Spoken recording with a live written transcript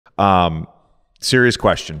Serious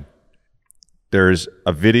question. There's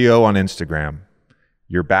a video on Instagram.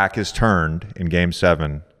 Your back is turned in Game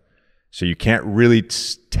 7, so you can't really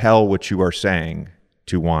tell what you are saying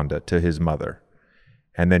to Wanda, to his mother.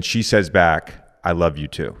 And then she says back, I love you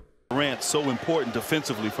too. Durant, so important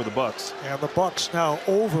defensively for the Bucks. And the Bucks now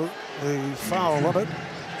over the foul limit.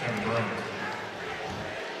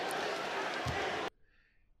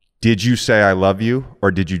 Did you say I love you,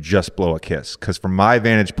 or did you just blow a kiss? Because from my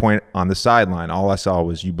vantage point on the sideline, all I saw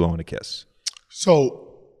was you blowing a kiss.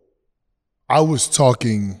 So I was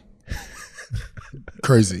talking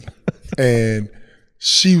crazy, and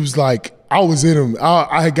she was like, I was in him.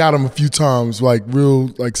 I had got him a few times, like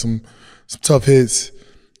some tough hits.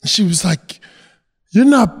 And she was like, he's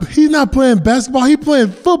not playing basketball, he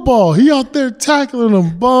playing football. He out there tackling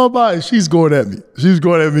him, blah, blah. And she's going at me. She's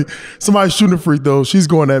going at me. Somebody's shooting a free throw. She's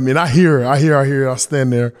going at me. And I hear her. I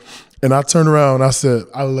stand there. And I turn around and I said,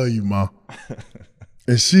 I love you, Ma.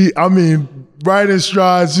 And right in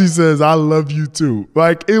stride, she says, I love you too.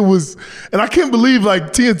 Like, it was, and I can't believe like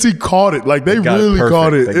TNT caught it. Like, they really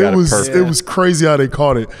caught it. It was crazy how they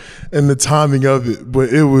caught it and the timing of it. But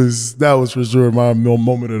that was for sure my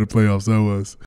moment of the playoffs. That was.